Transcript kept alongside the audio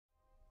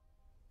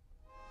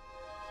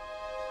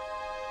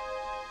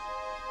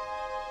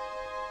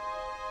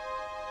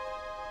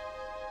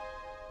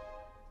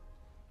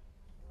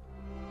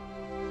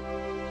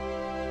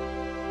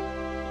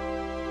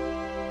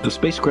The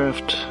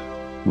spacecraft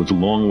was a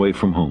long way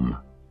from home,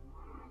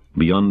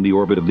 beyond the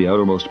orbit of the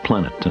outermost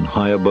planet and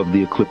high above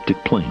the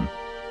ecliptic plane.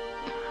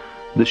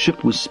 The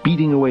ship was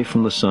speeding away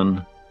from the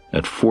sun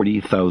at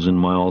 40,000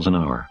 miles an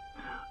hour.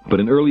 But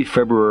in early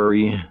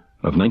February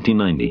of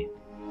 1990,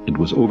 it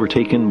was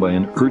overtaken by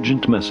an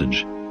urgent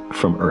message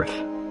from Earth.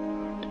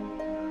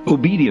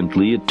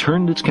 Obediently, it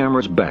turned its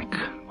cameras back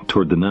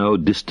toward the now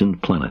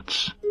distant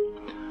planets,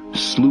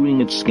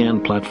 slewing its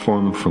scan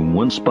platform from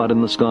one spot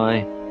in the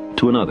sky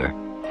to another.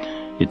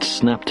 It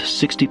snapped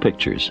 60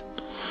 pictures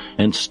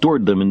and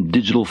stored them in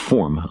digital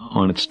form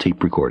on its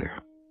tape recorder.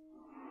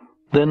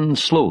 Then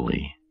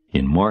slowly,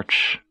 in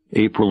March,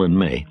 April, and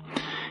May,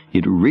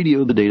 it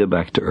radioed the data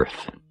back to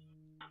Earth.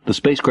 The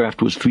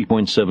spacecraft was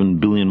 3.7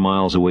 billion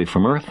miles away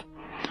from Earth,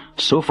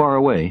 so far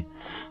away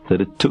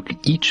that it took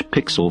each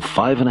pixel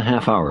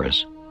 5.5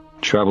 hours,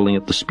 traveling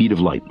at the speed of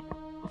light,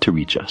 to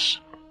reach us.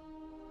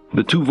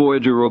 The two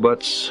Voyager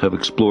robots have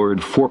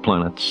explored 4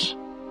 planets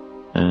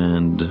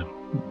and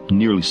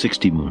nearly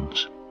 60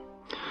 moons.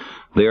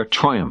 They are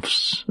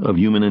triumphs of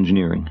human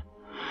engineering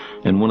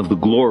and one of the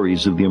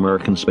glories of the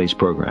American space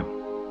program.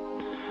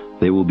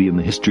 They will be in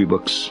the history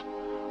books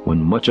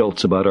when much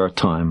else about our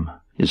time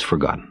is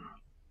forgotten.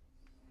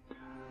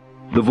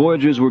 The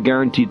Voyagers were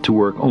guaranteed to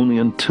work only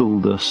until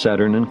the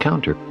Saturn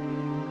encounter.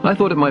 I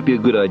thought it might be a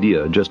good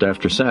idea, just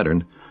after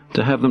Saturn,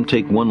 to have them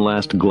take one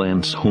last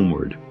glance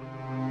homeward.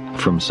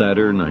 From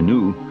Saturn, I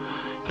knew,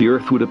 the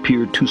Earth would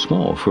appear too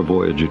small for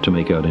Voyager to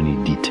make out any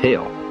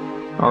detail.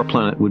 Our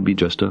planet would be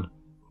just a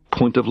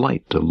point of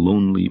light, a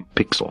lonely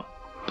pixel,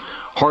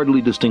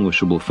 hardly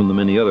distinguishable from the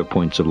many other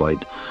points of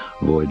light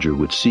Voyager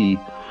would see,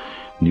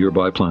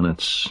 nearby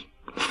planets,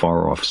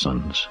 far-off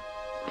suns.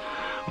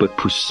 But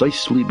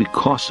precisely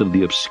because of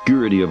the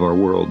obscurity of our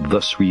world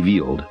thus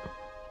revealed,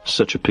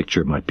 such a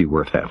picture might be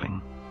worth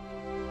having.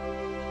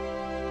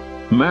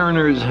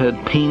 Mariners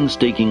had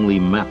painstakingly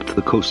mapped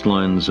the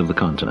coastlines of the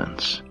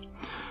continents.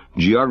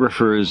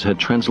 Geographers had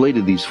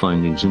translated these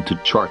findings into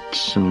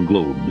charts and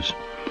globes.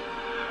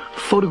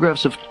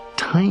 Photographs of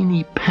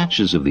tiny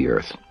patches of the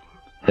Earth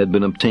had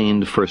been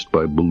obtained first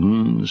by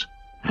balloons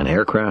and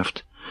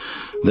aircraft,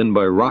 then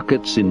by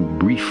rockets in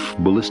brief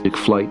ballistic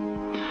flight,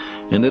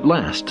 and at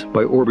last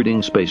by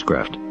orbiting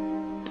spacecraft,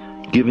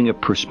 giving a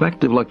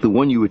perspective like the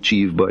one you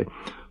achieve by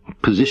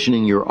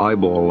positioning your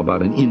eyeball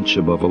about an inch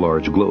above a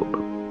large globe.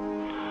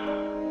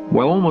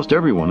 While almost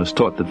everyone is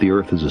taught that the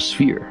Earth is a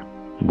sphere,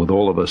 with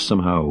all of us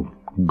somehow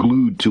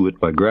glued to it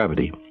by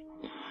gravity,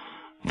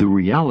 the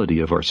reality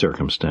of our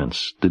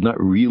circumstance did not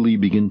really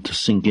begin to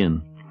sink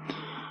in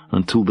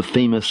until the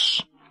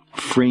famous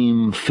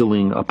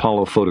frame-filling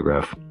Apollo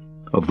photograph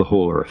of the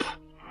whole Earth,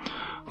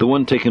 the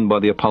one taken by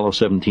the Apollo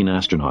 17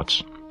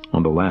 astronauts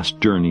on the last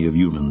journey of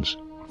humans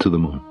to the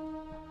moon.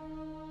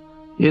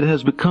 It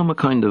has become a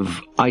kind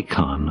of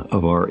icon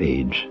of our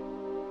age.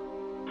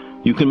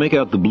 You can make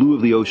out the blue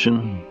of the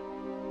ocean,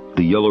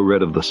 the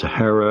yellow-red of the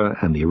Sahara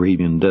and the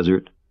Arabian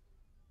desert,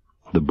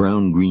 the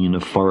brown-green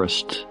of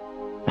forest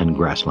and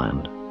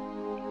grassland.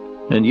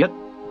 And yet,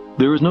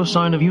 there is no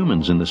sign of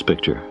humans in this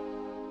picture.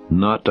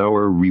 Not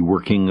our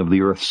reworking of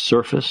the Earth's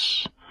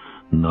surface,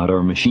 not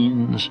our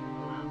machines,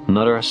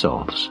 not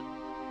ourselves.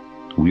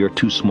 We are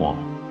too small,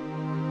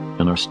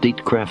 and our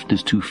statecraft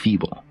is too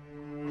feeble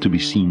to be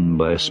seen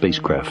by a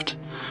spacecraft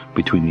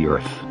between the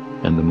Earth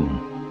and the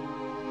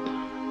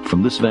Moon.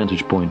 From this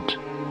vantage point,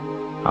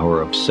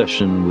 our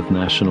obsession with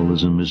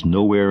nationalism is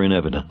nowhere in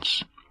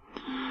evidence.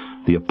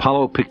 The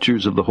Apollo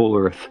pictures of the whole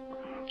Earth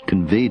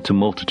conveyed to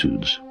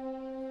multitudes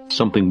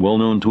something well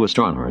known to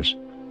astronomers.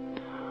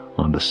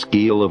 On the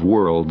scale of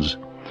worlds,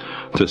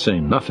 to say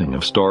nothing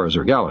of stars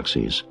or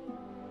galaxies,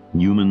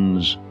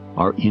 humans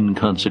are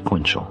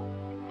inconsequential,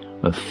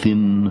 a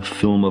thin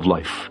film of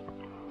life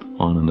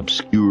on an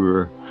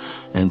obscure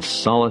and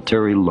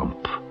solitary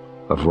lump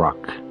of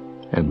rock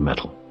and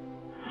metal.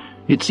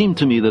 It seemed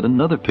to me that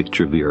another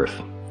picture of the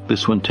Earth,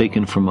 this one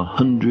taken from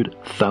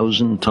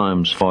 100,000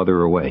 times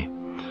farther away,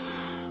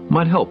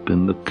 might help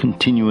in the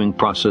continuing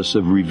process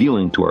of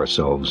revealing to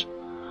ourselves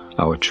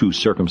our true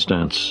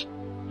circumstance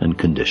and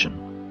condition.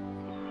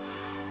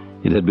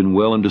 It had been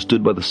well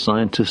understood by the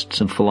scientists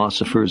and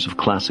philosophers of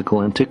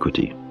classical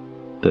antiquity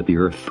that the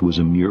Earth was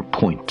a mere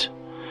point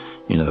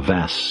in a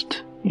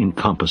vast,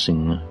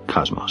 encompassing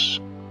cosmos.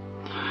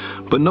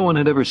 But no one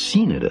had ever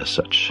seen it as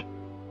such.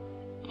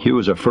 Here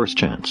was our first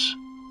chance,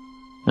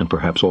 and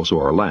perhaps also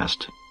our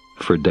last,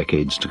 for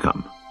decades to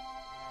come.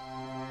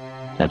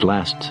 At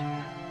last,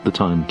 the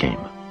time came.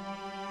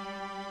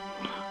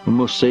 A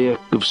mosaic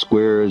of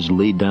squares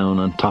laid down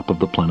on top of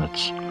the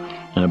planets,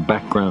 and a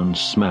background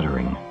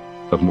smattering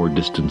of more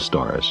distant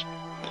stars.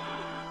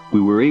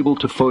 We were able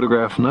to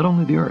photograph not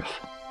only the Earth,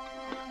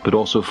 but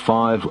also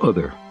 5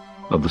 other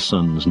of the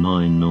Sun's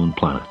 9 known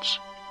planets.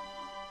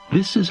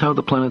 This is how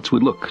the planets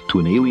would look to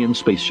an alien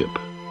spaceship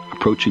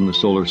approaching the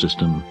solar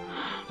system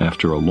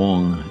after a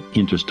long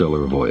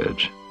interstellar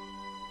voyage.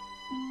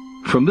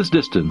 From this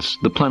distance,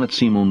 the planets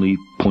seem only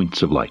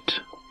points of light,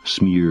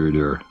 smeared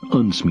or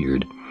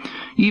unsmeared,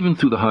 even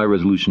through the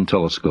high-resolution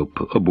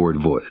telescope aboard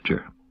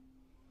Voyager.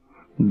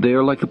 They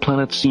are like the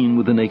planets seen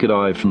with the naked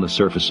eye from the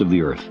surface of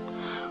the Earth,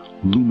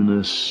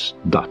 luminous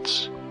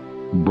dots,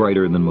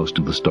 brighter than most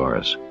of the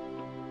stars.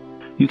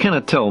 You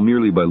cannot tell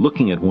merely by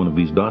looking at one of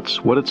these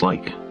dots what it's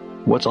like,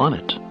 what's on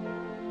it,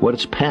 what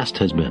its past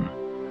has been,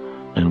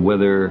 and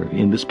whether,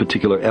 in this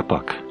particular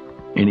epoch,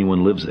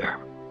 anyone lives there.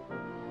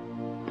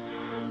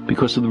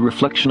 Because of the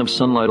reflection of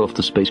sunlight off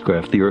the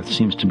spacecraft, the Earth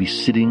seems to be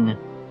sitting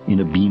in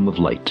a beam of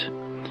light,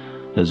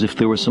 as if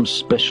there was some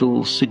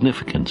special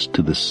significance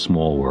to this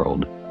small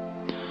world.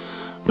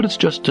 But it's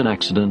just an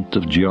accident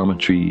of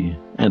geometry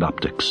and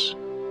optics.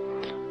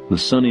 The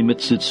sun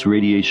emits its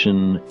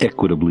radiation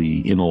equitably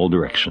in all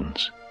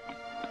directions.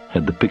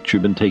 Had the picture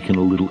been taken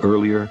a little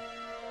earlier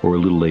or a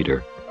little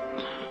later,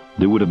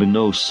 there would have been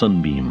no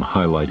sunbeam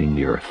highlighting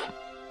the Earth.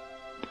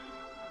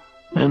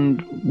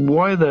 And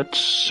why that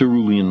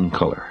cerulean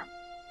color?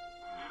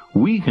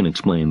 We can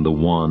explain the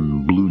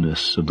wan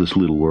blueness of this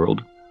little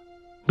world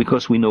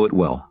because we know it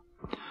well.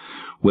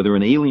 Whether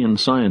an alien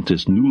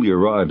scientist newly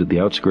arrived at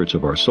the outskirts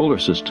of our solar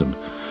system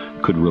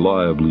could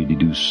reliably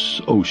deduce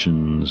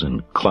oceans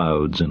and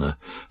clouds and a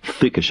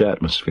thickish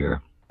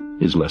atmosphere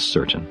is less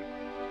certain.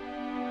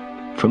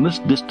 From this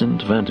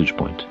distant vantage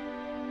point,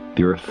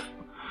 the Earth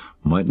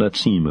might not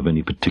seem of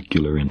any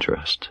particular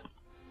interest.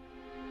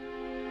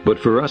 But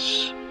for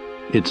us,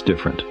 it's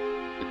different.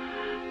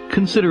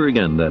 Consider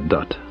again that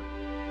dot.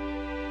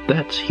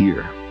 That's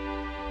here.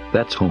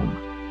 That's home.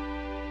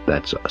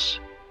 That's us.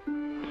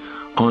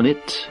 On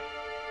it,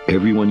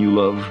 everyone you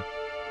love,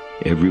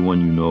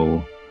 everyone you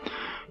know,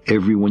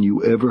 everyone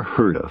you ever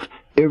heard of,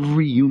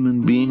 every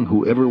human being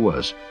who ever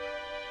was,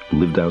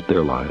 lived out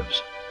their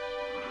lives.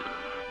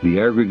 The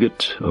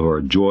aggregate of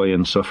our joy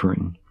and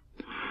suffering,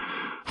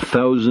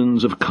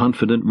 thousands of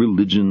confident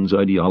religions,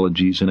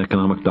 ideologies, and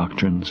economic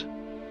doctrines,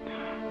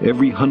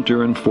 every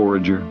hunter and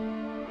forager,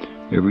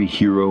 every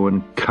hero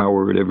and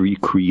coward, every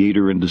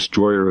creator and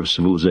destroyer of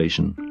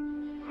civilization,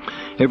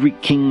 every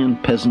king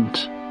and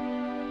peasant,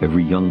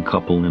 every young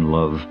couple in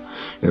love,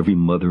 every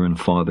mother and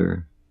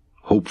father,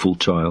 hopeful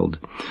child,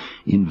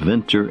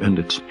 inventor and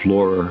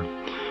explorer,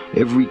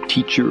 every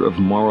teacher of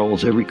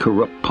morals, every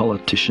corrupt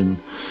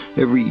politician,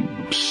 every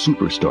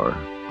superstar,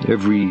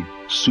 every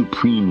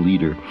supreme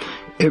leader,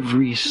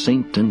 every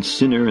saint and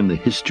sinner in the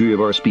history of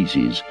our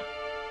species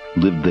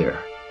lived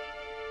there,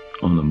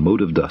 on a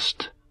mote of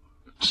dust,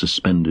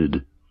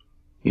 suspended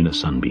in a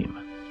sunbeam.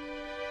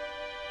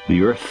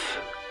 The Earth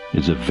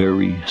is a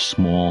very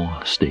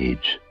small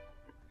stage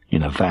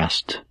in a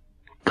vast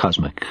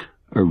cosmic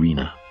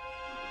arena.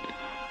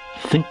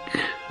 Think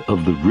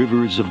of the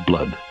rivers of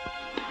blood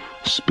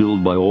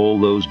spilled by all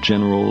those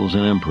generals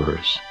and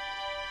emperors,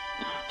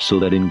 so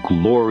that in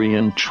glory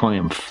and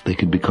triumph they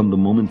could become the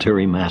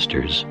momentary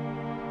masters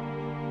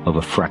of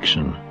a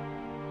fraction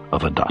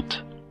of a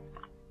dot.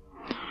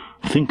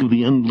 Think of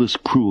the endless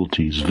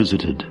cruelties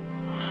visited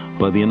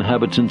by the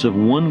inhabitants of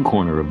one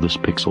corner of this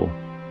pixel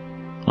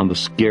on the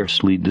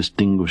scarcely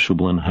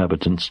distinguishable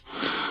inhabitants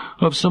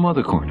of some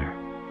other corner.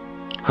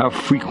 How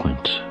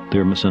frequent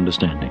their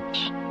misunderstandings,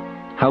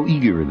 how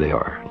eager they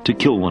are to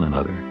kill one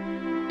another,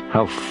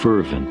 how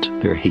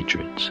fervent their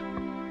hatreds.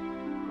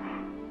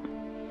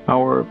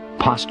 Our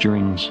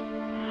posturings,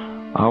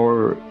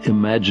 our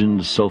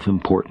imagined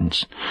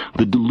self-importance,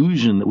 the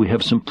delusion that we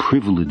have some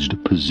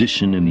privileged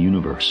position in the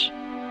universe,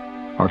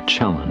 are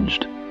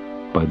challenged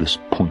by this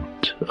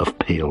point of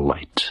pale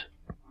light.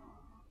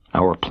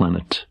 Our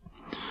planet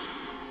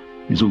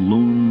is a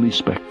lonely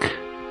speck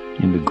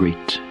in the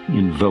great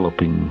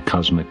enveloping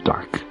cosmic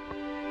dark.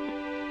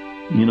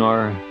 In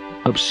our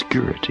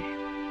obscurity,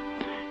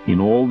 in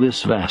all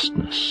this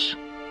vastness,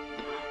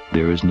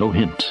 there is no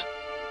hint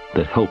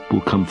that help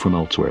will come from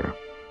elsewhere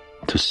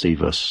to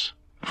save us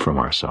from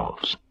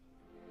ourselves.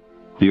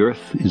 The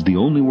Earth is the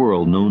only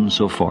world known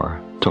so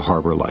far to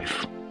harbor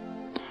life.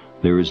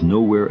 There is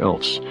nowhere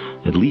else,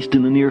 at least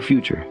in the near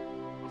future,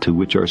 to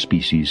which our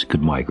species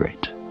could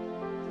migrate.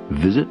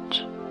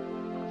 Visit?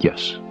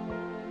 Yes.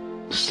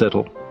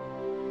 Settle?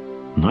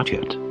 Not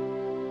yet.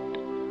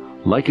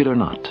 Like it or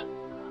not,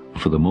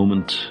 for the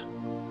moment,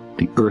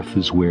 the Earth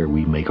is where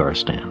we make our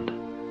stand.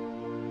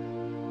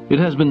 It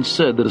has been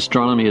said that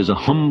astronomy is a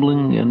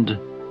humbling and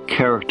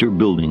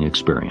character-building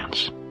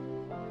experience.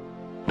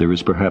 There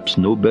is perhaps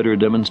no better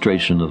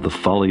demonstration of the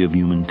folly of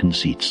human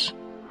conceits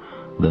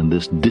than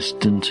this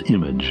distant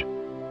image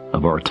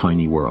of our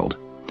tiny world.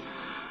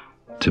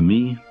 To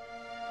me,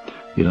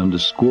 it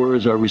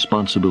underscores our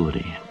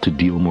responsibility to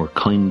deal more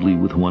kindly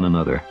with one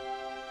another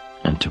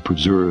and to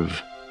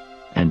preserve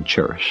and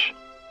cherish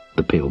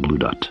the pale blue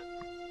dot,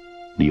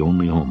 the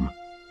only home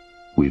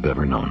we've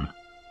ever known.